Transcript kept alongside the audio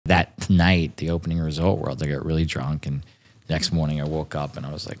night, the opening Resort World, I got really drunk, and the next morning I woke up and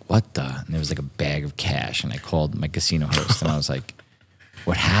I was like, what the? And there was like a bag of cash, and I called my casino host and I was like,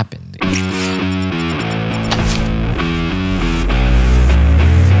 what happened?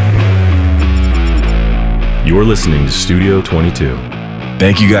 You're listening to Studio 22.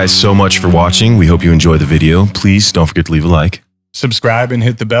 Thank you guys so much for watching. We hope you enjoy the video. Please don't forget to leave a like. Subscribe and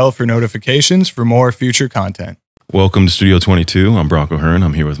hit the bell for notifications for more future content. Welcome to Studio 22. I'm Brock O'Hearn.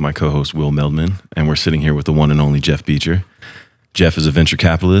 I'm here with my co-host Will Meldman, and we're sitting here with the one and only Jeff Beecher. Jeff is a venture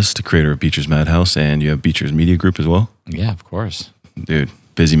capitalist, creator of Beecher's Madhouse, and you have Beecher's Media Group as well? Yeah, of course. Dude,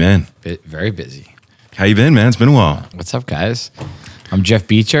 busy man. Very busy. How you been, man? It's been a while. What's up, guys? I'm Jeff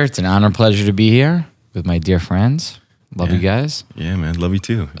Beecher. It's an honor and pleasure to be here with my dear friends. Love you guys. Yeah, man. Love you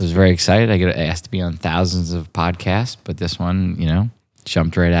too. I was very excited. I get asked to be on thousands of podcasts, but this one,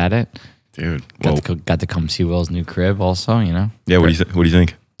 jumped right at it. Dude. Got to come see Will's new crib also, Yeah, what do you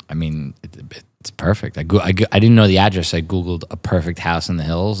think? I mean, it's perfect. I didn't know the address. I Googled a perfect house in the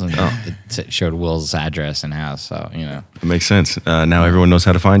hills, and it showed Will's address and house, so, It makes sense. Now everyone knows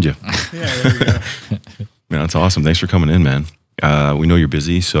how to find you. Yeah, there we go. Man, that's awesome. Thanks for coming in, man. We know you're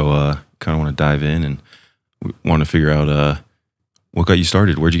busy, so kind of want to dive in and we want to figure out what got you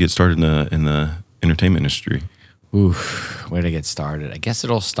started. Where'd you get started in the entertainment industry? Ooh, where did I get started? I guess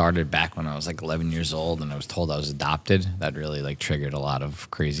it all started back when I was like 11 years old and I was told I was adopted. That really like triggered a lot of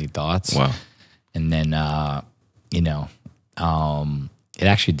crazy thoughts. Wow. And then, it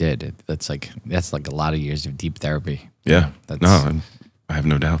actually did. That's like a lot of years of deep therapy. Yeah. I have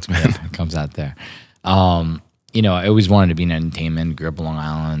no doubts, man. Yeah, it comes out there. I always wanted to be in entertainment. Grew up in Long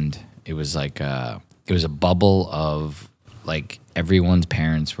Island. It was like it was a bubble of like everyone's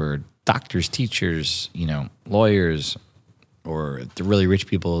parents were doctors, teachers, lawyers, or the really rich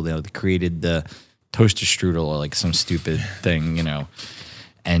people. That created the toaster strudel or like some stupid thing,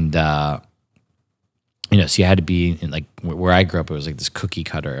 and so you had to be in, like where I grew up. It was like this cookie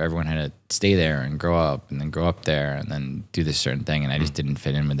cutter. Everyone had to stay there and grow up, and then grow up there, and then do this certain thing. And I just didn't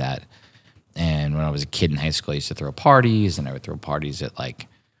fit in with that. And when I was a kid in high school, I used to throw parties, and I would throw parties at like,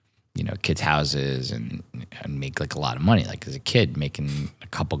 kids' houses and make like a lot of money. Like as a kid, making a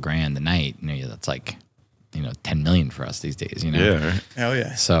couple grand a night, that's like, 10 million for us these days, Yeah. Right. Hell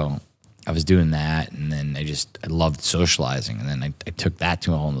yeah. So I was doing that, and then I loved socializing, and then I took that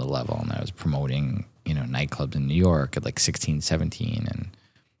to a whole other level, and I was promoting, nightclubs in New York at like 16, 17, and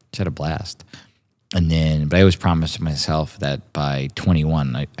just had a blast. And then, but I always promised myself that by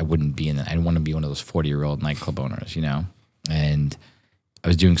 21, I wouldn't be I didn't want to be one of those 40-year-old nightclub owners, And I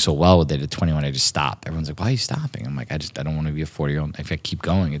was doing so well with it at 21, I just stopped. Everyone's like, "Why are you stopping?" I'm like, I don't want to be a 40-year-old. If I keep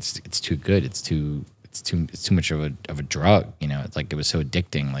going, it's too good. It's too much of a drug. It's like it was so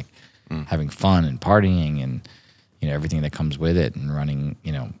addicting, like having fun and partying and everything that comes with it, and running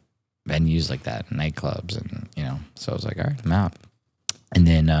venues like that, and nightclubs, and So I was like, all right, I'm out. And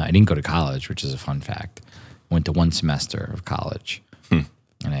then I didn't go to college, which is a fun fact. Went to one semester of college, and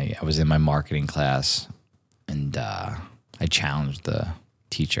I was in my marketing class, and I challenged the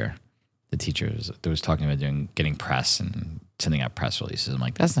teacher. The teacher was talking about getting press and sending out press releases. I'm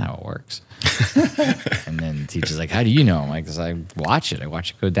like, that's not how it works. And then the teacher's like, how do you know? I'm like, because I watch it. I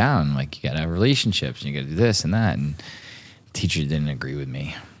watch it go down. I'm like, you got to have relationships, and you got to do this and that. And the teacher didn't agree with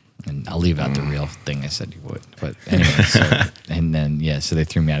me. And I'll leave out the real thing I said you would. But anyway, so they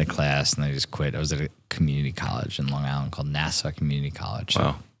threw me out of class, and I just quit. I was at a community college in Long Island called Nassau Community College.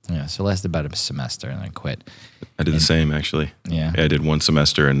 Wow. Yeah, so it lasted about a semester, and I quit. I did the same, actually. Yeah. I did one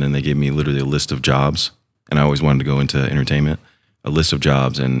semester, and then they gave me literally a list of jobs, and I always wanted to go into entertainment, a list of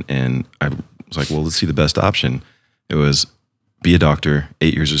jobs, and I was like, well, let's see the best option. It was be a doctor,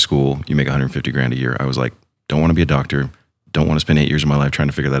 8 years of school, you make 150 grand a year. I was like, don't want to be a doctor, don't want to spend 8 years of my life trying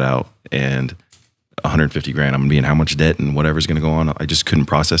to figure that out, and 150 grand, I'm going to be in how much debt and whatever's going to go on. I just couldn't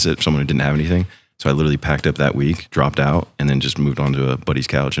process it for someone who didn't have anything. So I literally packed up that week, dropped out, and then just moved on to a buddy's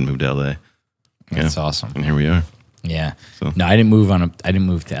couch and moved to LA. That's awesome. And here we are. Yeah. So. No, I didn't move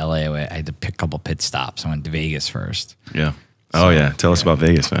to LA. I had to pick a couple pit stops. I went to Vegas first. Yeah. Oh, yeah. Tell us about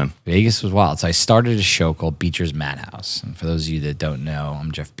Vegas, man. Vegas was wild. So I started a show called Beecher's Madhouse. And for those of you that don't know,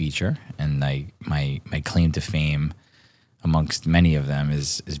 I'm Jeff Beecher, and my claim to fame amongst many of them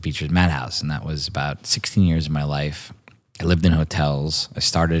is Beecher's Madhouse. And that was about 16 years of my life. I lived in hotels. I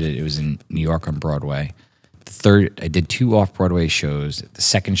started it. It was in New York on Broadway. I did 2 off-Broadway shows. The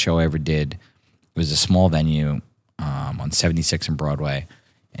second show I ever did was a small venue on 76 and Broadway,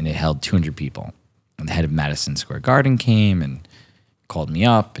 and it held 200 people. And the head of Madison Square Garden came and called me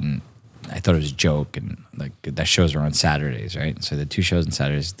up, and I thought it was a joke. And like that shows are on Saturdays, right? So the 2 shows on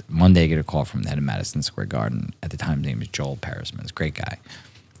Saturdays. Monday, I get a call from the head of Madison Square Garden. At the time, his name was Joel Perisman. He's a great guy.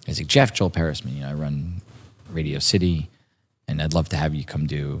 He's like, Jeff, Joel Perisman, you know, I run Radio City, and I'd love to have you come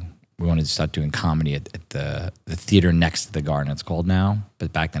do. We wanted to start doing comedy at the theater next to the Garden. It's called now,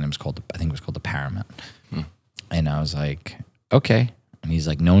 but back then it was called, I think it was called the Paramount. And I was like, okay. And he's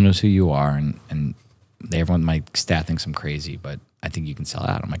like, no one knows who you are, and everyone, my staff thinks I'm crazy, but I think you can sell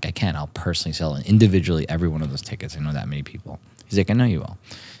out. I'm like, I can. I'll personally sell individually every one of those tickets. I know that many people. He's like, I know you will.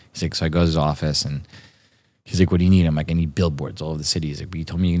 He's like, so I go to his office, and he's like, what do you need? I'm like, I need billboards all over the city. He's like, but you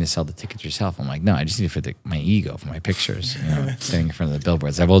told me you're going to sell the tickets yourself. I'm like, no, I just need it for my ego, for my pictures, you know, sitting in front of the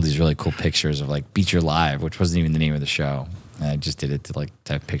billboards. I have all these really cool pictures of like Beat Your Live, which wasn't even the name of the show. And I just did it to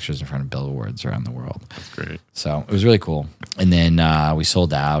have pictures in front of billboards around the world. That's great. So it was really cool. And then we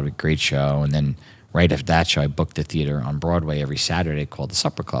sold out, a great show. And then right after that show, I booked a theater on Broadway every Saturday called the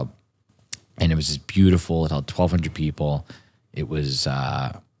Supper Club. And it was just beautiful. It held 1,200 people. It was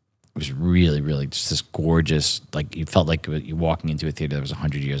really, really just this gorgeous, like you felt like you walking into a theater that was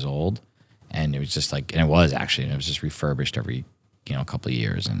 100 years old. And it was just like, and it was actually, and it was just refurbished every, you know, couple of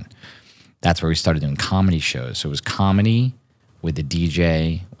years. And that's where we started doing comedy shows. So it was comedy with a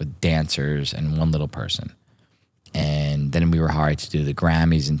DJ, with dancers, and one little person. And then we were hired to do the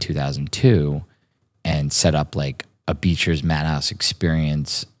Grammys in 2002 and set up like a Beecher's Madhouse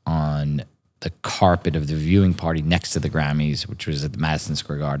experience on the carpet of the viewing party next to the Grammys, which was at the Madison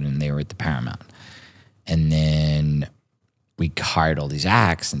Square Garden, and they were at the Paramount. And then we hired all these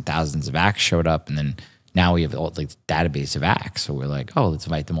acts, and thousands of acts showed up, and then now we have all like database of acts. So we're like, oh, let's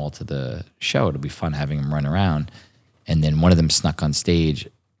invite them all to the show. It'll be fun having them run around. And then one of them snuck on stage.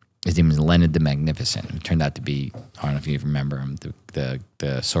 His name was Leonard the Magnificent, who turned out to be, I don't know if you remember him,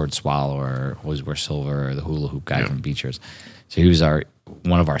 the sword swallower, always wear silver, or the hula hoop guy from Beecher's. So he was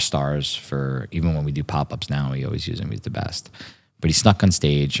one of our stars for, even when we do pop-ups now, we always use him. He's the best. But he snuck on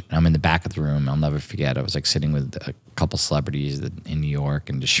stage, and I'm in the back of the room. I'll never forget. I was like sitting with a couple celebrities in New York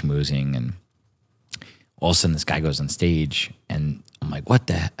and just schmoozing, and all of a sudden this guy goes on stage, and I'm like, what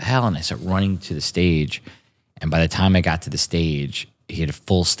the hell? And I start running to the stage, and by the time I got to the stage, he had a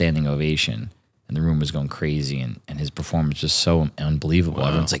full standing ovation, and the room was going crazy, and his performance was so unbelievable. Wow.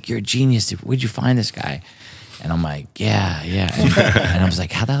 Everyone's like, you're a genius. Where'd you find this guy? And I'm like, yeah. And I was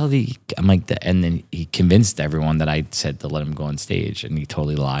like, how the hell did he? I'm like, and then he convinced everyone that I said to let him go on stage, and he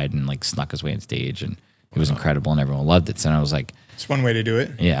totally lied and like snuck his way on stage, and it was incredible, and everyone loved it. So I was like, it's one way to do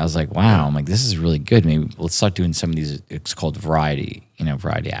it. Yeah, I was like, wow. I'm like, this is really good. Maybe let's start doing some of these. It's called variety,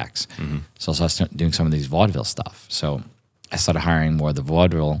 variety acts. Mm-hmm. So I'll start doing some of these vaudeville stuff. So I started hiring more of the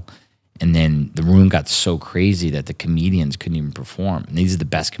vaudeville, and then the room got so crazy that the comedians couldn't even perform. And these are the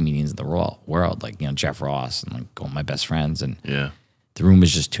best comedians in the world, like Jeff Ross and like all my best friends. And the room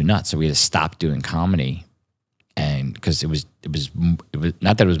was just too nuts. So we had to stop doing comedy, and because it was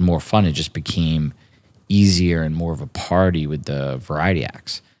not that it was more fun, it just became easier and more of a party with the variety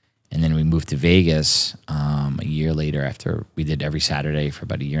acts. And then we moved to Vegas a year later after we did every Saturday for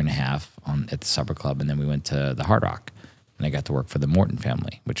about a year and a half at the Supper Club, and then we went to the Hard Rock. And I got to work for the Morton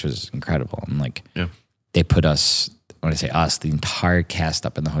family, which was incredible. And like, they put us, when I say us, the entire cast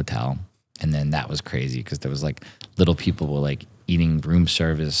up in the hotel. And then that was crazy because there was like little people were like eating room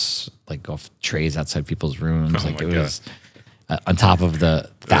service, like off trays outside people's rooms. Oh like it was on top of the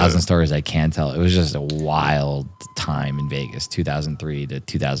 1,000 stories I can tell. It was just a wild time in Vegas, 2003 to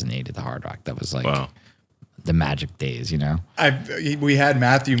 2008 at the Hard Rock. That was like the magic days, We had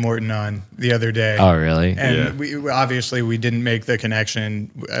Matthew Morton on the other day. Oh, really? And we obviously we didn't make the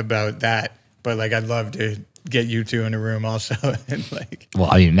connection about that, but like I'd love to get you two in a room also and like. Well,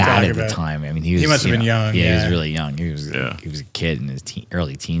 I mean, Matt at the time. I mean, he must have been young. Yeah, he was really young. He was a kid in his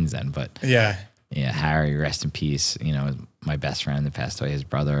early teens then. But yeah, Harry, rest in peace. My best friend that passed away, his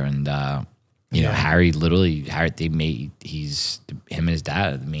brother, and Harry literally, him and his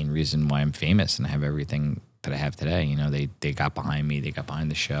dad are the main reason why I'm famous and I have everything that I have today. They got behind me, they got behind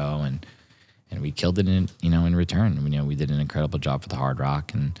the show, and we killed it in return. We did an incredible job for the Hard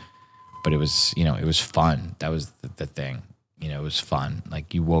Rock, but it was it was fun. That was the thing. It was fun.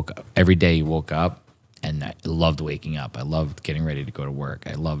 Like every day you woke up, and I loved waking up. I loved getting ready to go to work.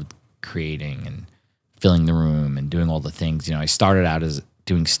 I loved creating and filling the room and doing all the things. I started out as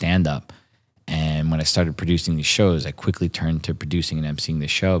doing stand-up, and when I started producing these shows, I quickly turned to producing and emceeing the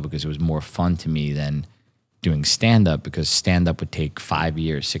show because it was more fun to me than doing stand-up, because stand-up would take 5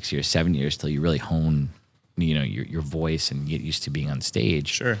 years, 6 years, 7 years till you really hone, your voice and get used to being on stage.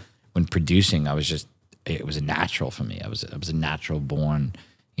 Sure. When producing, it was a natural for me. I was a natural born,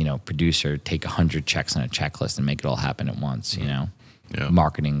 producer. Take 100 checks on a checklist and make it all happen at once.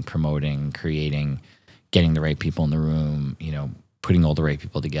 Marketing, promoting, creating, getting the right people in the room. putting all the right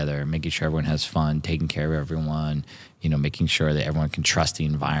people together, making sure everyone has fun, taking care of everyone, you know, making sure that everyone can trust the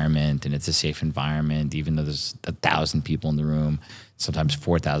environment and it's a safe environment, even though there's 1,000 people in the room, sometimes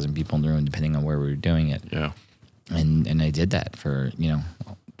 4,000 people in the room, depending on where we were doing it. Yeah. And I did that for, you know,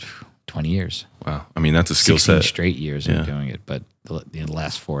 20 years. Wow. I mean, that's a skill 16 set. straight years of doing it. But the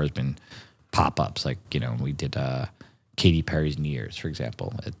last 4 has been pop-ups. Like, you know, we did Katy Perry's New Year's, for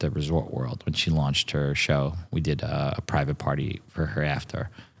example, at the Resort World. When she launched her show, we did a private party for her after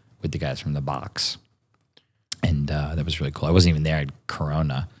with the guys from The Box. And that was really cool. I wasn't even there. I had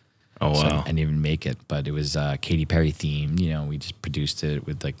Corona. Oh, wow. So I didn't even make it. But it was Katy Perry themed. You know, we just produced it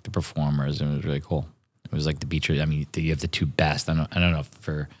with, like, the performers, and it was really cool. It was like the beach. I mean, you have the 2 best. I don't know,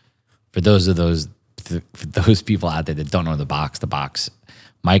 for those people out there that don't know The Box,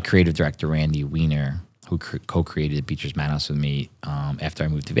 my creative director, Randy Weiner, who co-created Beacher's Madhouse with me, after I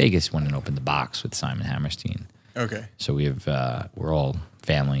moved to Vegas, went and opened The Box with Simon Hammerstein. Okay. So we're all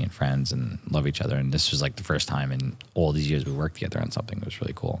family and friends and love each other. And this was like the first time in all these years we worked together on something. It was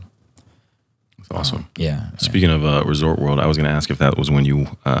really cool. That's awesome. Yeah. Speaking of Resort World, I was going to ask if that was when you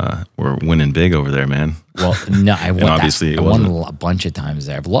were winning big over there, man. Well, no, I won. Obviously, I won a bunch of times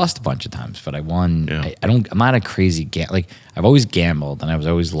there. I've lost a bunch of times, but I won. Yeah. I'm not a crazy like I've always gambled and I was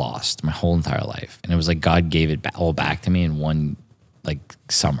always lost my whole entire life, and it was like God gave it all back to me in one like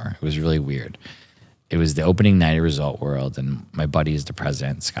summer. It was really weird. It was the opening night at Resort World, and my buddy is the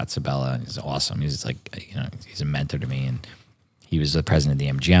president, Scott Sabella. He's awesome. He's like, you know, he's a mentor to me, and he was the president of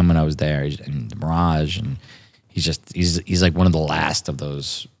the MGM when I was there, and the Mirage, and he's like one of the last of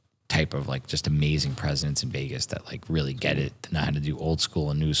those type of like just amazing presidents in Vegas that like really get it, to know how to do old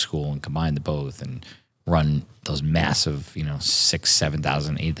school and new school and combine the both and run those massive, you know, 6,000,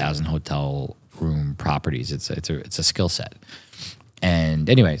 7,000, 8,000 hotel room properties. It's a skill set. And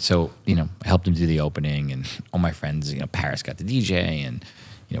anyway, so, you know, I helped him do the opening, and all my friends, you know, Paris got the DJ, and,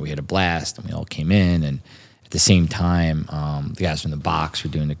 you know, we had a blast, and we all came in, and at the same time, the guys from The Box were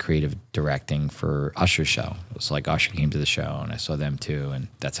doing the creative directing for Usher's show. It was like Usher came to the show, and I saw them too, and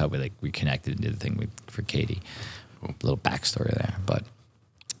that's how we connected and did the thing for Katy. A little backstory there. But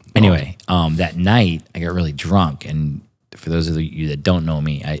anyway, that night, I got really drunk, and for those of you that don't know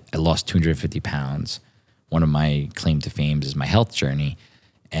me, I lost 250 pounds. One of my claim to fame is my health journey.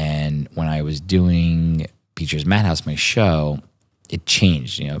 And when I was doing Beacher's Madhouse, my show, it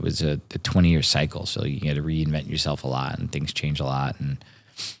changed. You know, it was a 20-year cycle, so you had to reinvent yourself a lot, and things change a lot. And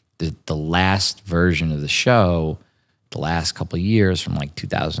the last version of the show, the last couple of years, from like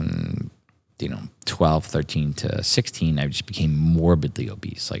 2012, 13 to 16, I just became morbidly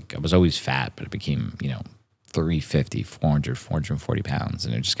obese. Like, I was always fat, but it became, you know, 350, 400, 440 pounds,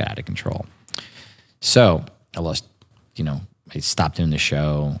 and it just got out of control. So I lost, you know, I stopped doing the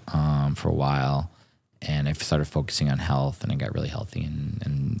show for a while, and I started focusing on health, and I got really healthy,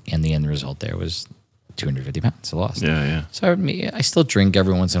 and the end result there was 250 pounds I lost. Yeah, yeah. So I still drink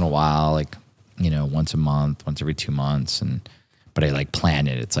every once in a while, like, you know, once a month, once every 2 months, but I like plan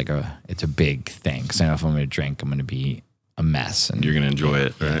it. It's a big thing, because I know if I'm going to drink, I'm going to be a mess, and You're going to enjoy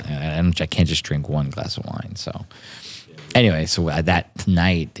it, right? I can't just drink one glass of wine. So anyway, so that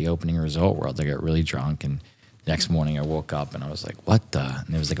night, the opening of Resort World, I got really drunk, and the next morning I woke up and I was like, what the? And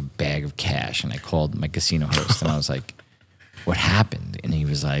there was like a bag of cash, and I called my casino host and I was like, what happened? And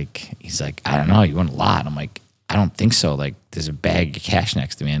he's like, I don't know, you won a lot. I'm like, I don't think so. Like, there's a bag of cash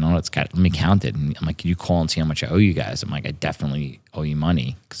next to me. I know it's got, let me count it. And I'm like, can you call and see how much I owe you guys? I'm like, I definitely owe you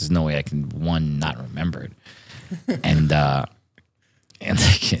money, because there's no way I can, not remember it. And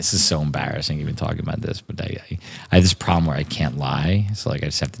like, this is so embarrassing even talking about this, but I have this problem where I can't lie. So like, I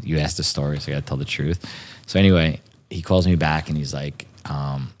just have to, you asked the story, so I got to tell the truth. So anyway, he calls me back and he's like,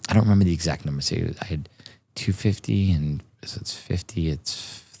 I don't remember the exact number. So I had 250, and so it's 50,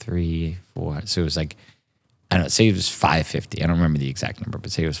 it's 3, 4. So it was like, I don't know, say it was 550. I don't remember the exact number,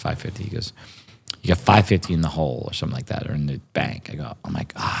 but say it was 550. He goes, you got 550 in the hole or something like that, or in the bank. I'm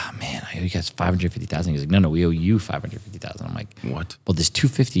like, man, I owe you guys 550,000. He's like, no, we owe you 550,000. I'm like, what? Well, there's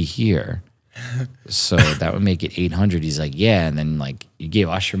 250 here, so that would make it 800. He's like, yeah, and then like you gave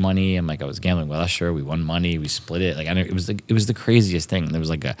Usher money. I'm like, I was gambling with Usher. We won money. We split it. Like, it was the craziest thing. There was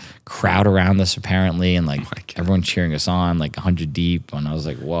like a crowd around us apparently, and like everyone cheering us on, like 100 deep. And I was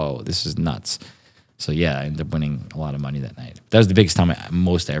like, whoa, this is nuts. So yeah, I ended up winning a lot of money that night. That was the biggest time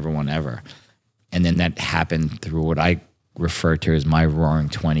most I ever won ever. And then that happened through what I refer to as my roaring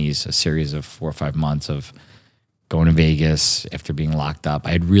 20s, a series of 4 or 5 months of going to Vegas after being locked up.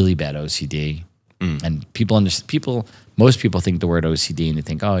 I had really bad OCD. And most people think the word OCD and they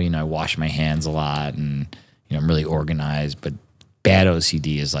think, oh, you know, I wash my hands a lot and, you know, I'm really organized. But bad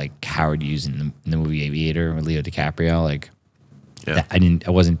OCD is like Howard Hughes in the movie Aviator with Leo DiCaprio. Like, Yeah. I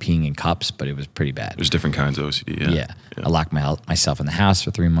wasn't peeing in cups, but it was pretty bad. There's different kinds of OCD. Yeah. Yeah. I locked myself in the house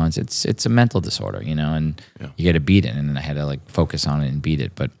for 3 months. It's a mental disorder, you know, and you got to beat it. And I had to like focus on it and beat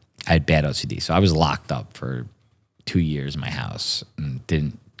it. But I had bad OCD. So I was locked up for 2 years in my house and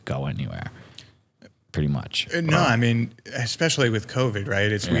didn't go anywhere pretty much. No, I mean, especially with COVID, right?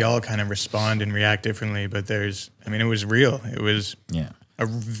 It's we all kind of respond and react differently, but it was real. It was a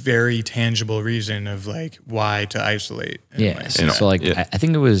very tangible reason of like why to isolate. Yeah. So like, I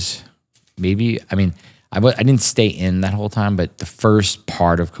think it was maybe, I mean, I didn't stay in that whole time, but the first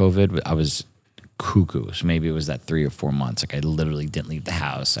part of COVID, I was cuckoo. So maybe it was that 3 or 4 months. Like I literally didn't leave the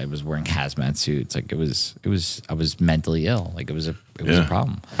house. I was wearing hazmat suits. Like I was mentally ill. Like it was a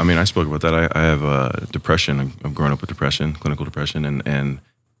problem. I mean, I spoke about that. I have depression. I've grown up with depression, clinical depression, and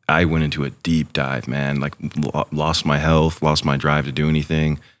I went into a deep dive, man. Like lost my health, lost my drive to do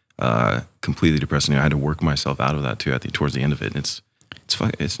anything. Completely depressed. And I had to work myself out of that too. Towards the end of it, and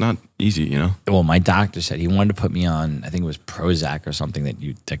it's not easy, you know. Well, my doctor said he wanted to put me on, I think it was Prozac or something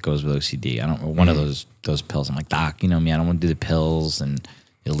that goes with OCD. I don't know, one of those pills. I'm like, doc, you know me, I don't want to do the pills, and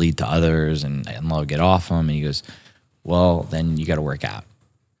it'll lead to others, and I'll get off them. And he goes, well, then you got to work out.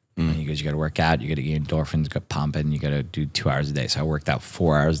 And he goes, you got to work out, you got to get your endorphins, got pumping, and you got to do 2 hours a day. So I worked out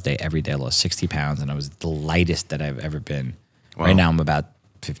 4 hours a day every day. I lost 60 pounds, and I was the lightest that I've ever been. Wow. Right now I'm about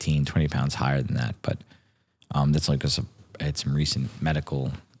 15, 20 pounds higher than that, but that's only because I had some recent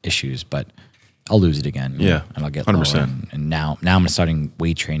medical issues, but I'll lose it again. Yeah, and I'll get 100%. lower. And now I'm starting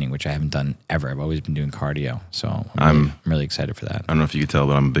weight training, which I haven't done ever. I've always been doing cardio, so I'm really excited for that. I don't know if you could tell,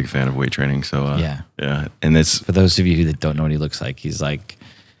 but I'm a big fan of weight training. So yeah, and it's for those of you that don't know what he looks like. He's like,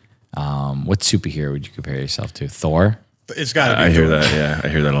 what superhero would you compare yourself to? Thor? It's got to be. I hear that. Yeah, I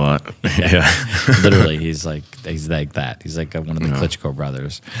hear that a lot. Yeah, literally, he's like that. He's like one of the Klitschko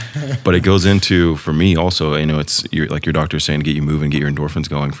brothers. But it goes into, for me also, you know, it's like your doctor saying, get you moving, get your endorphins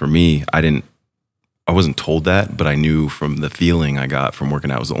going. For me, I wasn't told that, but I knew from the feeling I got from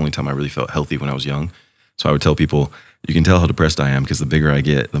working out. It was the only time I really felt healthy when I was young. So I would tell people, you can tell how depressed I am because the bigger I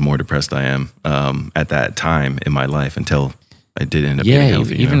get, the more depressed I am at that time in my life until I did end up getting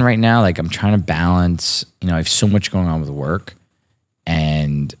healthy. Even right now, like I'm trying to balance, you know, I have so much going on with work,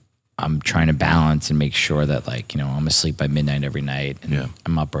 and I'm trying to balance and make sure that, like, you know, I'm asleep by midnight every night, and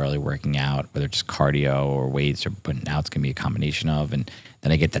I'm up early working out, whether it's cardio or weights, but now it's going to be a combination of, and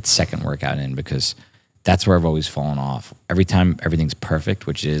then I get that second workout in, because that's where I've always fallen off. Every time everything's perfect,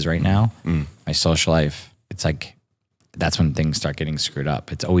 which it is right now, my social life, it's like, that's when things start getting screwed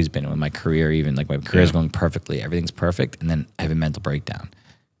up. It's always been with my career, even like my career is going perfectly. Everything's perfect. And then I have a mental breakdown.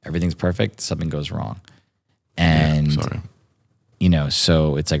 Everything's perfect. Something goes wrong. And, you know,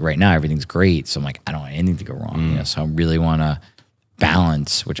 so it's like right now everything's great. So I'm like, I don't want anything to go wrong. You know, so I really want to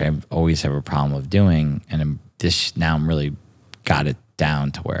balance, which I always have a problem of doing. And now I'm really got it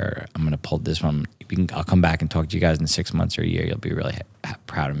down to where I'm going to pull this one. I'll come back and talk to you guys in 6 months or a year. You'll be really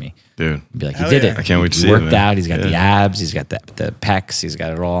proud of me. Dude. Be like, he did it. I can't wait to see it. He it, worked out. He's got the abs. He's got the pecs. He's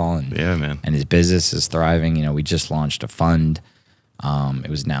got it all. And, man. And his business is thriving. You know, we just launched a fund. It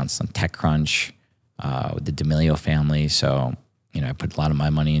was announced on TechCrunch with the D'Amelio family. So, you know, I put a lot of my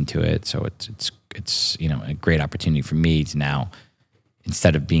money into it. So it's you know, a great opportunity for me to now,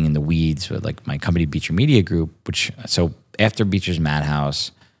 instead of being in the weeds with like my company, Beecher Media Group, so after Beecher's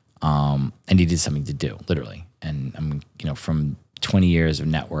Madhouse, I needed something to do, literally. And I'm, you know, from 20 years of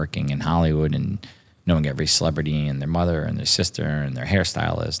networking in Hollywood and knowing every celebrity and their mother and their sister and their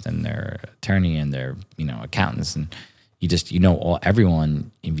hairstylist and their attorney and their, you know, accountants, and you know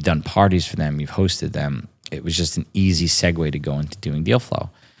everyone. You've done parties for them, you've hosted them. It was just an easy segue to go into doing deal flow.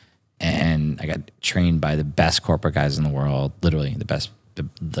 And I got trained by the best corporate guys in the world, literally the best of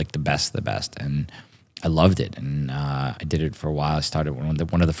the best. And I loved it, and I did it for a while. I started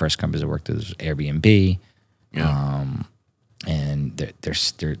one of the first companies I worked with was Airbnb, and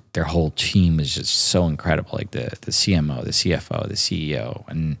their whole team is just so incredible. Like the CMO, the CFO, the CEO,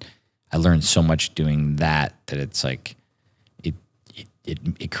 and I learned so much doing that it's like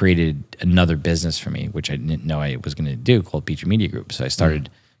it created another business for me, which I didn't know I was going to do, called Beecher Media Group. So I started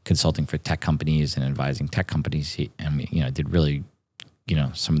consulting for tech companies and advising tech companies, and you know, did really, you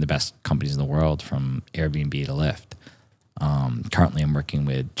know, some of the best companies in the world, from Airbnb to Lyft. Currently, I'm working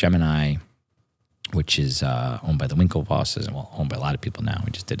with Gemini, which is owned by the Winklevosses, and owned by a lot of people now.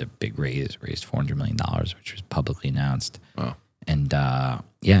 We just did a big raised $400 million, which was publicly announced. Wow. And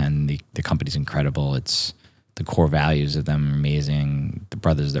and the company's incredible. It's the core values of them are amazing. The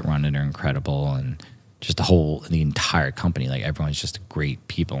brothers that run it are incredible, and just the entire company, like everyone's just great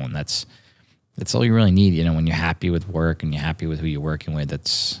people, and that's all you really need. You know, when you're happy with work and you're happy with who you're working with,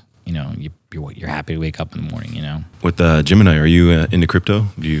 that's you know, you're happy to wake up in the morning, you know. With Gemini, are you into crypto?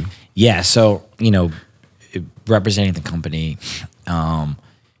 Do you? Yeah, so, you know, representing the company,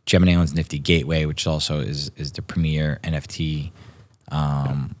 Gemini owns Nifty Gateway, which also is the premier NFT.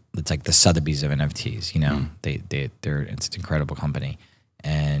 It's like the Sotheby's of NFTs, you know. It's an incredible company,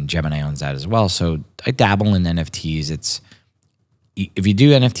 and Gemini owns that as well. So I dabble in NFTs. If you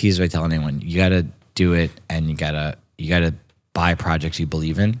do NFTs, I tell anyone, you got to do it, and you gotta buy projects you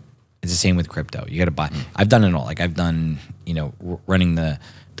believe in. It's the same with crypto. You got to buy. I've done it all. Like I've done, you know, running the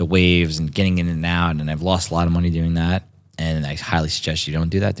waves and getting in and out, and I've lost a lot of money doing that. And I highly suggest you don't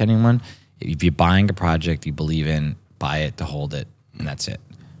do that to anyone. If you're buying a project you believe in, buy it to hold it, and that's it.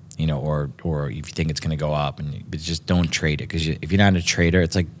 You know, or if you think it's going to go up, but just don't trade it, because if you're not a trader,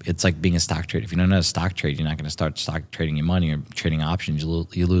 it's like being a stock trader. If you don't know how to stock trade, you're not going to start stock trading your money or trading options.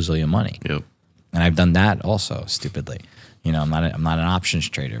 You lose all your money. Yep. And I've done that also stupidly. You know, I'm not an options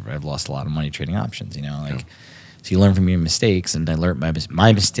trader, but I've lost a lot of money trading options. You know, like so you learn from your mistakes, and I learned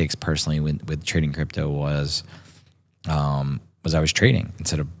my mistakes personally with trading crypto was I was trading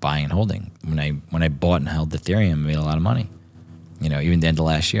instead of buying and holding. When I bought and held Ethereum, I made a lot of money. You know, even the end of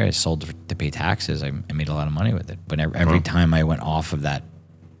last year, I sold to pay taxes. I made a lot of money with it. But every time I went off of that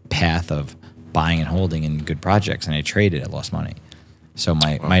path of buying and holding in good projects and I traded, I lost money. So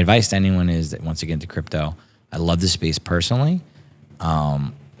my advice to anyone is that once you get into crypto, I love the space personally.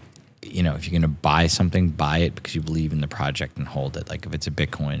 You know, if you're going to buy something, buy it because you believe in the project and hold it. Like if it's a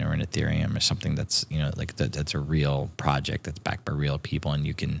Bitcoin or an Ethereum or something that's, you know, like that's a real project that's backed by real people and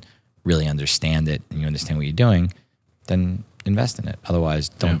you can really understand it and you understand what you're doing, then invest in it. Otherwise,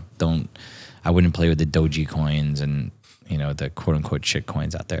 don't. I wouldn't play with the Doji coins and, you know, the quote unquote shit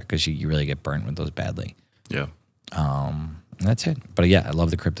coins out there, because you really get burnt with those badly. Yeah. And that's it. But yeah, I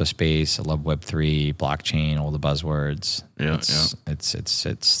love the crypto space. I love Web3, blockchain, all the buzzwords. Yeah,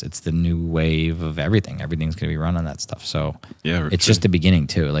 It's the new wave of everything. Everything's going to be run on that stuff. So yeah, it's just the beginning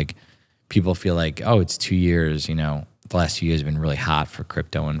too. Like people feel like, oh, it's 2 years. You know, the last 2 years have been really hot for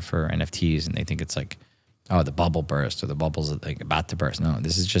crypto and for NFTs, and they think it's like, oh, the bubble burst or the bubble's like about to burst. No,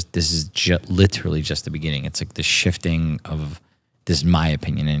 this is literally just the beginning. It's like the shifting of, this is my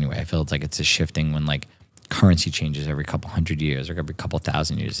opinion anyway. I feel it's like it's a shifting when like currency changes every couple hundred years or every couple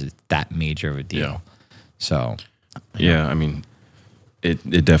thousand years. It's that major of a deal. Yeah. So, yeah, I mean, it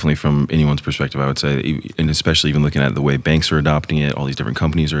definitely, from anyone's perspective, I would say, and especially even looking at the way banks are adopting it, all these different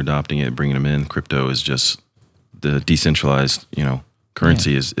companies are adopting it, bringing them in. Crypto is just the decentralized, you know,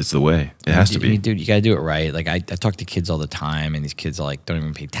 currency is the way. It has to be. Dude, you got to do it right. Like I talk to kids all the time, and these kids are like, don't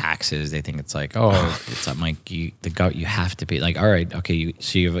even pay taxes. They think it's like, oh, it's I'm like, you have to pay. Like, all right, okay,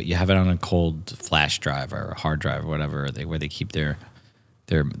 so you have it on a cold flash drive or a hard drive or whatever, where they keep their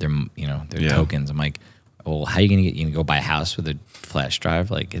tokens. I'm like, well, how are you gonna go buy a house with a flash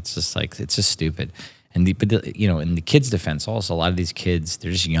drive? Like, it's just stupid. And in the kids' defense, also, a lot of these kids,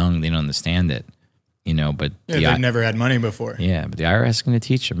 they're just young, they don't understand it. You know, but they've never had money before. Yeah, but the IRS is going to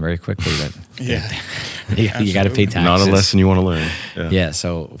teach them very quickly that you got to pay taxes. Not a lesson you want to learn. Yeah.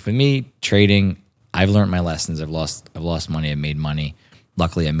 So for me, trading, I've learned my lessons. I've lost money. I've made money.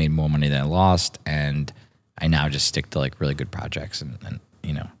 Luckily, I made more money than I lost, and I now just stick to like really good projects, and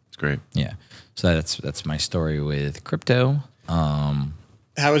you know, it's great. Yeah. So that's my story with crypto.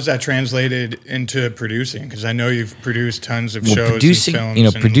 How is that translated into producing? Because I know you've produced tons of shows producing, and films. You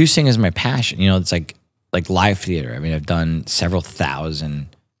know, producing is my passion. You know, it's like live theater. I mean, I've done several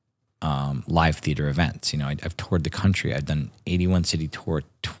thousand live theater events. You know, I've toured the country. I've done 81 city tour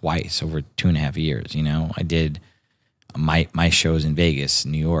twice over 2.5 years. You know, I did my shows in Vegas,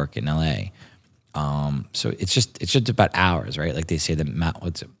 New York, and LA. So it's just about hours, right? Like they say that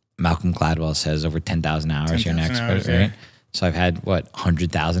Malcolm Gladwell says, over 10,000 hours. You're an expert, right? Yeah. So I've had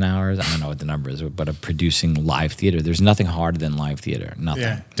 100,000 hours. I don't know what the number is, but of producing live theater. There's nothing harder than live theater. Nothing.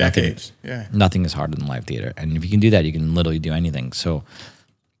 Yeah, decades. Nothing is harder than live theater. And if you can do that, you can literally do anything. So,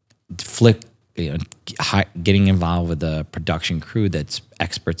 getting involved with a production crew that's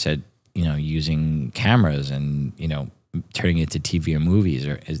experts at using cameras and turning it to TV or movies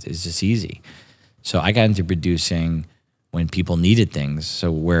is just easy. So I got into producing when people needed things.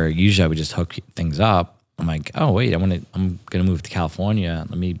 So where usually I would just hook things up. I'm like, oh wait, I'm gonna move to California.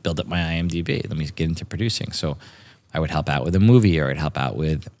 Let me build up my IMDb. Let me get into producing. So I would help out with a movie, or I'd help out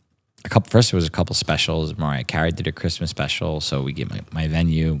with a couple. First, it was a couple specials. Mariah Carey did a Christmas special, so we get my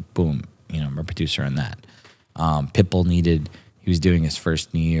venue. Boom, I'm a producer on that. Pitbull he was doing his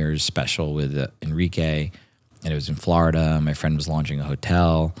first New Year's special with Enrique, and it was in Florida. My friend was launching a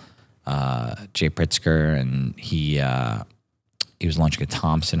hotel, Jay Pritzker, and he was launching a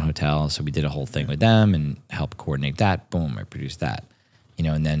Thompson hotel, so we did a whole thing with them and helped coordinate that. Boom, I produced that. you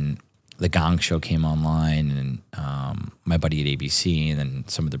know, and then the Gong Show came online, and my buddy at ABC, and then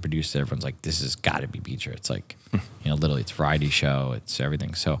some of the producers, everyone's like, this has got to be Beecher. It's like, you know, literally it's a variety show, it's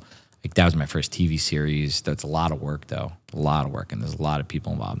everything. So like that was my first TV series. That's a lot of work though, a lot of work. And there's a lot of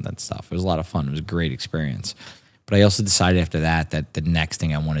people involved in that stuff. It was a lot of fun. It was a great experience. But I also decided after that the next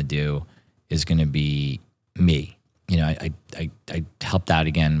thing I want to do is going to be me. You know, I helped out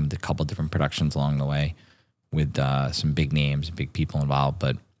again with a couple of different productions along the way with some big names, big people involved.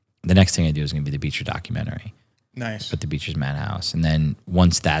 But the next thing I do is going to be the Beecher documentary. Nice. But the Beecher's Madhouse. And then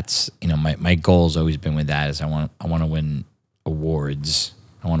once that's, you know, my goal has always been with that is I want to win awards.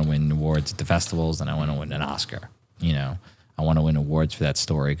 I want to win awards at the festivals, and I want to win an Oscar. You know, I want to win awards for that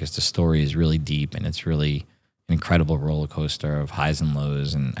story because the story is really deep and it's really an incredible roller coaster of highs and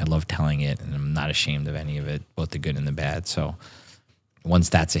lows. And I love telling it, and I'm not ashamed of any of it, both the good and the bad. So once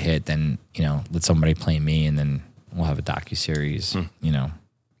that's a hit, then, you know, let somebody play me, and then we'll have a docuseries, you know.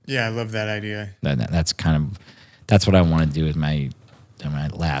 Yeah, I love that idea. That's kind of, that's what I want to do with my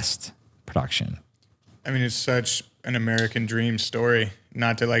last production. I mean, it's such an American dream story.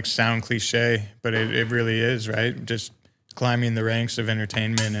 Not to like sound cliche, but it really is, right? Just climbing the ranks of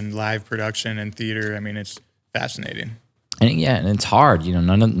entertainment and live production and theater. I mean, it's fascinating. And yeah, and it's hard, you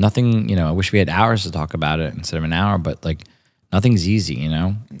know, nothing, you know, I wish we had hours to talk about it instead of an hour, but like nothing's easy, you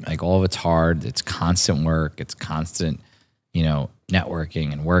know, like all of it's hard. It's constant work. It's constant, you know,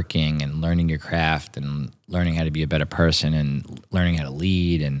 networking and working and learning your craft and learning how to be a better person and learning how to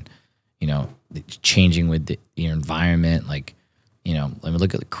lead and, you know, changing with your environment. Like, you know, let me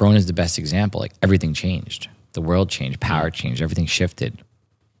look at Corona is the best example. Like everything changed. The world changed, power changed, everything shifted.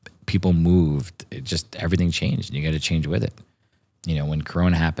 People moved. It just, everything changed, and you got to change with it. You know, when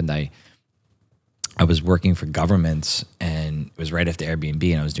Corona happened, I was working for governments, and it was right after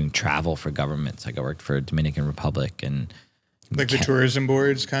Airbnb, and I was doing travel for governments. Like I worked for Dominican Republic and like the tourism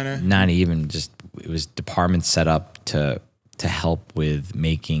boards, kind of. Not even, just it was departments set up to help with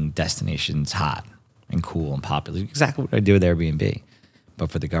making destinations hot and cool and popular. Exactly what I did with Airbnb, but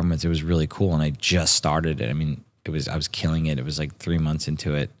for the governments, it was really cool. And I just started it. I mean, I was killing it. It was like 3 months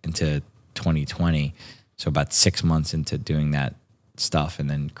into 2020, so about 6 months into doing that stuff, and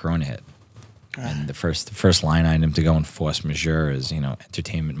then Corona hit. And the first line item to go in force majeure is, you know,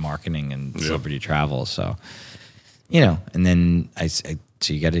 entertainment marketing and celebrity travel. So, you know, and then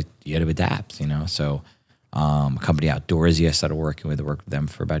so you got to adapt, you know. So a company Outdoorsy I started working with. I worked with them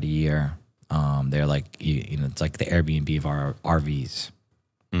for about a year. They're like, you know, it's like the Airbnb of our RVs.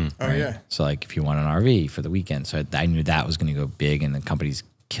 Right? Oh yeah. So like if you want an RV for the weekend, so I knew that was going to go big, and the company's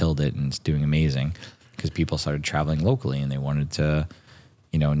killed it and it's doing amazing because people started traveling locally and they wanted to,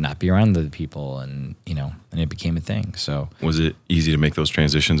 you know, not be around the people, and, you know, and it became a thing. So was it easy to make those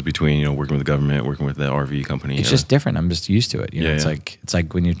transitions between, you know, working with the government, working with the RV company? It's just different. I'm just used to it. You know, it's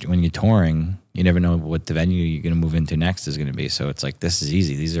like when you're touring, you never know what the venue you're going to move into next is going to be. So it's like, this is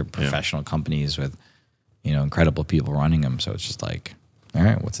easy. These are professional companies with, you know, incredible people running them. So it's just like, all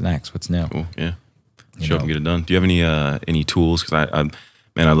right, what's next? What's new? Cool. Yeah. Show up and get it done. Do you have any tools? Because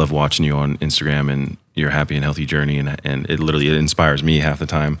I love watching you on Instagram and your happy and healthy journey, and it literally inspires me half the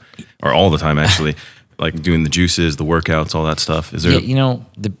time, or all the time actually, like doing the juices, the workouts, all that stuff. Is there? Yeah, you know,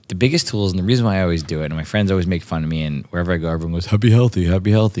 the biggest tools, and the reason why I always do it, and my friends always make fun of me, and wherever I go, everyone goes, happy, healthy,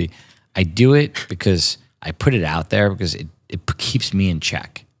 happy, healthy. I do it because I put it out there because it keeps me in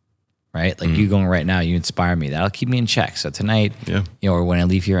check, right? Like you going right now, you inspire me. That'll keep me in check. So tonight, you know, or when I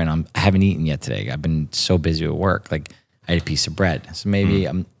leave here and I haven't eaten yet today, I've been so busy at work, like I had a piece of bread. So maybe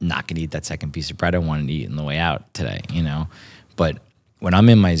I'm not going to eat that second piece of bread I wanted to eat on the way out today, you know? But when I'm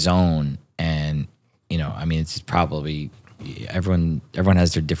in my zone, and, you know, I mean, it's probably everyone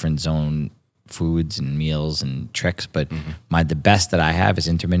has their different zone foods and meals and tricks, but the best that I have is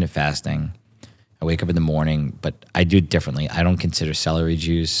intermittent fasting. I wake up in the morning, but I do it differently. I don't consider celery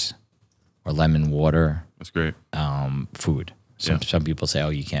juice or lemon water. That's great. Food. Some people say, oh,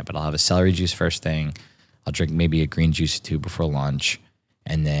 you can't, but I'll have a celery juice first thing. I'll drink maybe a green juice or two before lunch,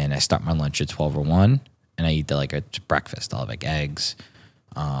 and then I start my lunch at 12 or 1, and I eat that like a breakfast. I'll have like eggs.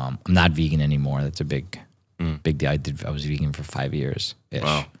 I'm not vegan anymore. That's a big deal. I was vegan for 5 years.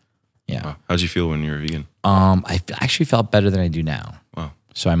 Wow. Yeah. Wow. How'd you feel when you were vegan? I actually felt better than I do now. Wow.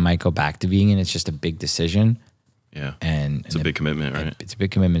 So I might go back to vegan. It's just a big decision. Yeah. And it's a big commitment, right? It's a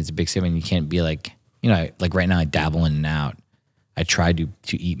big commitment. It's a big commitment. You can't be like, you know, like right now I dabble in and out. I try to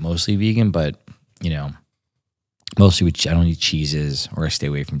eat mostly vegan, but, you know, mostly I don't eat cheeses, or I stay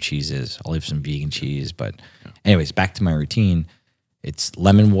away from cheeses. I'll have some vegan cheese. But anyways, back to my routine. It's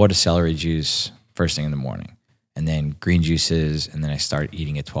lemon water, celery juice first thing in the morning, and then green juices, and then I start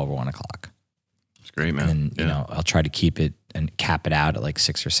eating at 12 or 1 o'clock. It's great, man. And you know, I'll try to keep it and cap it out at like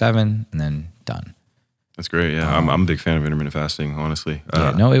 6 or 7 and then done. That's great. Yeah, I'm a big fan of intermittent fasting, honestly.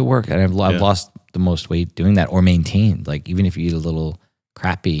 Yeah, no, it worked. And I've lost the most weight doing that, or maintained. Like even if you eat a little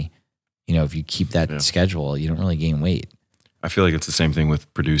crappy, you know, if you keep that schedule, you don't really gain weight. I feel like it's the same thing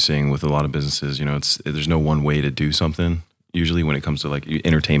with producing with a lot of businesses. You know, there's no one way to do something. Usually when it comes to like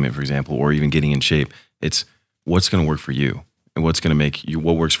entertainment, for example, or even getting in shape, it's what's going to work for you and what's going to make you,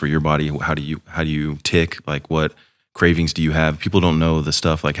 what works for your body. How do you tick? Like what cravings do you have? People don't know the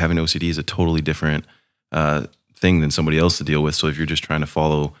stuff. Like having OCD is a totally different thing than somebody else to deal with. So if you're just trying to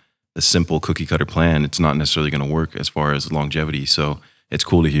follow the simple cookie cutter plan, it's not necessarily going to work as far as longevity. So it's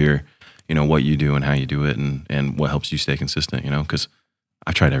cool to hear, you know, what you do and how you do it and what helps you stay consistent, you know, because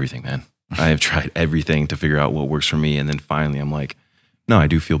I've tried everything, man. I have tried everything to figure out what works for me. And then finally I'm like, no, I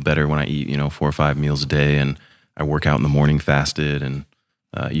do feel better when I eat, you know, 4 or 5 meals a day and I work out in the morning fasted and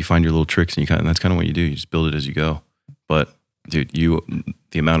you find your little tricks and that's kind of what you do. You just build it as you go. But dude,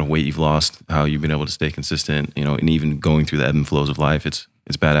 the amount of weight you've lost, how you've been able to stay consistent, you know, and even going through the ebb and flows of life, it's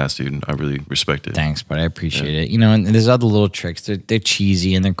badass, dude. I really respect it. Thanks, but I appreciate it. You know, and there's other little tricks. They're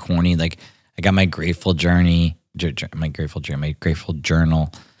cheesy and they're corny. Like I got my grateful journey, my grateful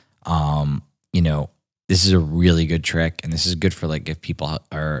journal. You know, this is a really good trick, and this is good for like if people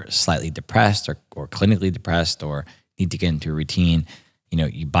are slightly depressed or clinically depressed or need to get into a routine. You know,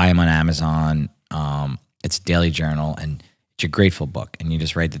 you buy them on Amazon. It's a daily journal, and it's your grateful book, and you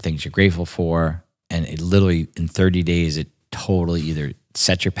just write the things you're grateful for, and it literally in 30 days it totally either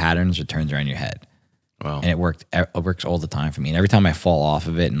sets your patterns or turns around your head. Wow. And it works all the time for me. And every time I fall off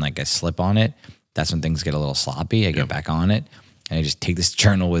of it and like I slip on it, that's when things get a little sloppy. I get back on it. And I just take this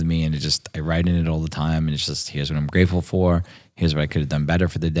journal with me and I write in it all the time. And it's just, here's what I'm grateful for. Here's what I could have done better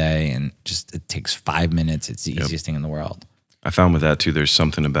for the day. And just, it takes 5 minutes. It's the easiest thing in the world. I found with that too, there's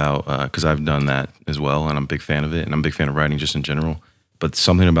something about, cause I've done that as well. And I'm a big fan of it. And I'm a big fan of writing just in general, but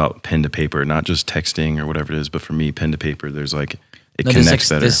something about pen to paper, not just texting or whatever it is, but for me, pen to paper, there's like, it connects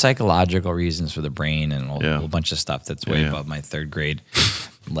better. There's psychological reasons for the brain and a whole bunch of stuff that's way above my 3rd grade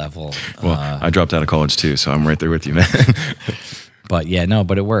level. Well, I dropped out of college too, so I'm right there with you, man. But yeah, no,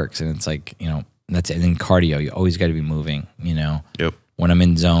 but it works. And it's like, you know, that's it. And then cardio, you always got to be moving, you know? Yep. When I'm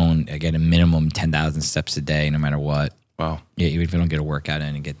in zone, I get a minimum 10,000 steps a day, no matter what. Wow. Yeah, even if I don't get a workout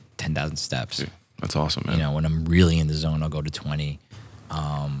in, I get 10,000 steps. Dude, that's awesome, man. You know, when I'm really in the zone, I'll go to 20.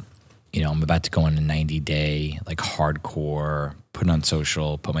 You know, I'm about to go on a 90-day, like hardcore, put on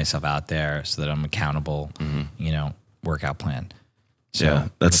social, put myself out there so that I'm accountable, you know, workout plan. So, yeah,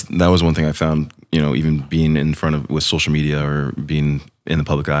 that was one thing I found, you know, even being in front of with social media or being in the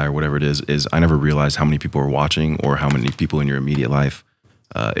public eye or whatever it is I never realized how many people are watching or how many people in your immediate life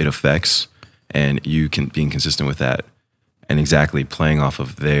it affects, and you can being consistent with that and exactly playing off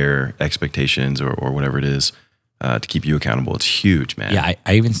of their expectations or whatever it is to keep you accountable. It's huge, man. Yeah,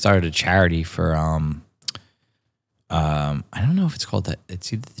 I even started a charity for I don't know if it's called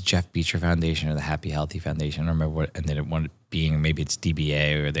it's either the Jeff Beecher Foundation or the Happy Healthy Foundation. I don't remember what, and then it wound up being, maybe it's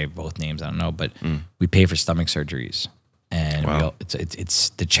DBA or they're both names, I don't know, but we pay for stomach surgeries. And it's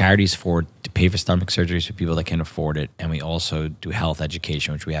the charities to pay for stomach surgeries for people that can afford it. And we also do health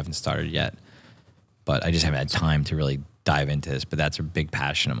education, which we haven't started yet. But I just haven't had time to really dive into this. But that's a big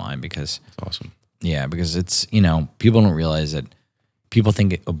passion of mine because that's awesome. Yeah, because it's, you know, people don't realize that people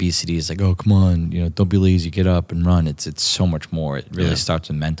think obesity is like, oh, come on, you know, don't be lazy, get up and run. It's so much more. It really starts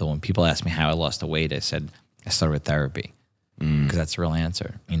with mental. When people ask me how I lost the weight, I said I started with therapy because that's the real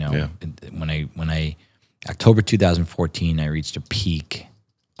answer. You know, when I October 2014, I reached a peak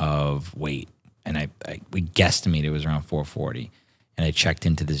of weight, and we guesstimated it was around 440, and I checked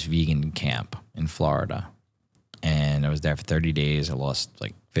into this vegan camp in Florida, and I was there for 30 days. I lost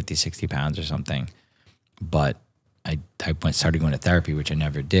like 50, 60 pounds or something, but I started going to therapy, which I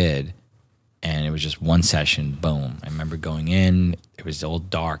never did, and it was just one session, boom. I remember going in, it was all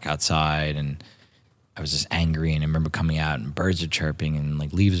dark outside, and I was just angry, and I remember coming out, and birds are chirping, and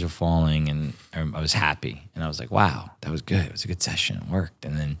like leaves are falling, and I was happy, and I was like, wow, that was good. It was a good session. It worked,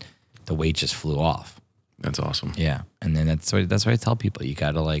 and then the weight just flew off. That's awesome. Yeah, and then that's what I tell people. You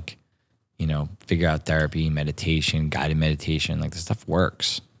got to, like, you know, figure out therapy, meditation, guided meditation. Like, this stuff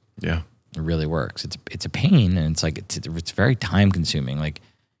works. Yeah. It really works. It's a pain, and it's like it's very time consuming. Like,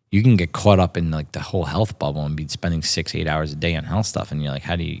 you can get caught up in like the whole health bubble and be spending 6-8 hours a day on health stuff, and you're like,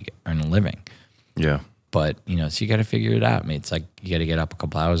 how do you earn a living? Yeah. But, you know, so you got to figure it out. I mean, it's like you got to get up a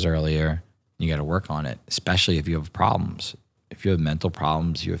couple hours earlier. You got to work on it, especially if you have problems. If you have mental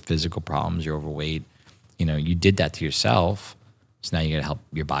problems, you have physical problems, you're overweight. You know, you did that to yourself, so now you got to help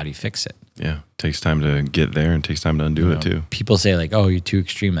your body fix it. Yeah, takes time to get there and takes time to undo it too. People say like, oh, you're too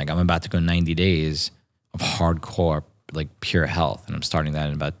extreme. Like, I'm about to go 90 days of hardcore like pure health, and I'm starting that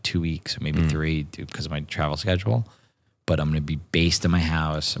in about 2 weeks or maybe 3 because of my travel schedule. But I'm gonna be based in my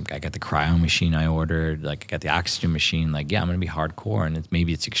house. I got the cryo machine I ordered. Like I got the oxygen machine. Like yeah, I'm gonna be hardcore, and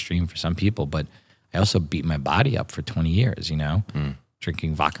maybe it's extreme for some people, but I also beat my body up for 20 years. You know,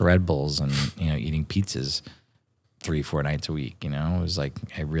 drinking vodka Red Bulls and eating pizzas 3-4 nights a week. You know, it was like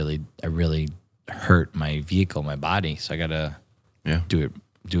I really hurt my vehicle, my body. So I gotta do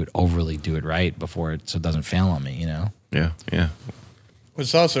it right before so it doesn't fail on me. You know. Yeah.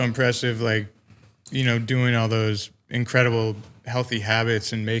 What's also impressive, like doing all those incredible healthy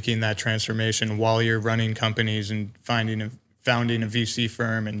habits and making that transformation while you're running companies and founding a VC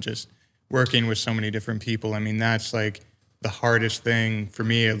firm and just working with so many different people. I mean, that's like the hardest thing for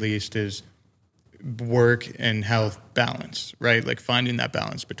me, at least, is work and health balance, right? Like finding that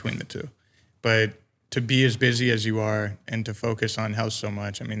balance between the two. But to be as busy as you are and to focus on health so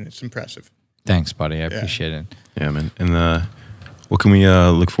much, I mean, it's impressive. Thanks, buddy. I appreciate it. Yeah, man. And what can we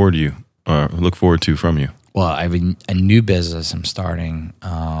look forward to from you? Well, I have a new business I'm starting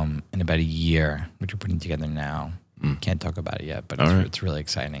in about a year, which we're putting together now. Can't talk about it yet, but it's really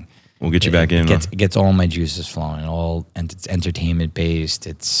exciting. We'll get you back in. It gets all my juices flowing. It's entertainment based.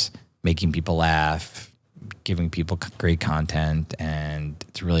 It's making people laugh, giving people great content, and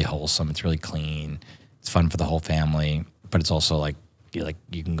it's really wholesome. It's really clean. It's fun for the whole family, but it's also like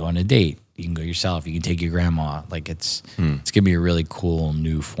you can go on a date. You can go yourself. You can take your grandma. Like it's gonna be a really cool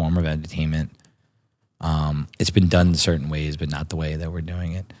new form of entertainment. It's been done in certain ways, but not the way that we're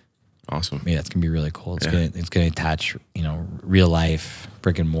doing it. Awesome. Yeah, it's gonna be really cool. It's gonna attach real life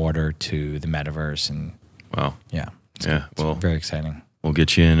brick and mortar to the metaverse, and wow. Yeah. Well, very exciting. We'll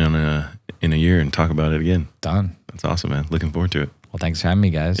get you in a year and talk about it again. Done. That's awesome, man. Looking forward to it. Well, thanks for having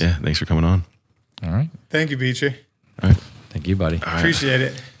me, guys. Yeah, thanks for coming on. All right. Thank you, Beecher. All right. Thank you, buddy. Appreciate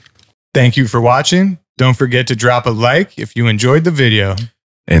it. Thank you for watching. Don't forget to drop a like if you enjoyed the video.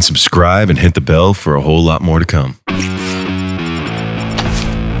 And subscribe and hit the bell for a whole lot more to come.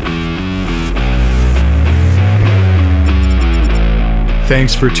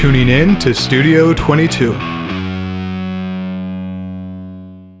 Thanks for tuning in to Studio 22.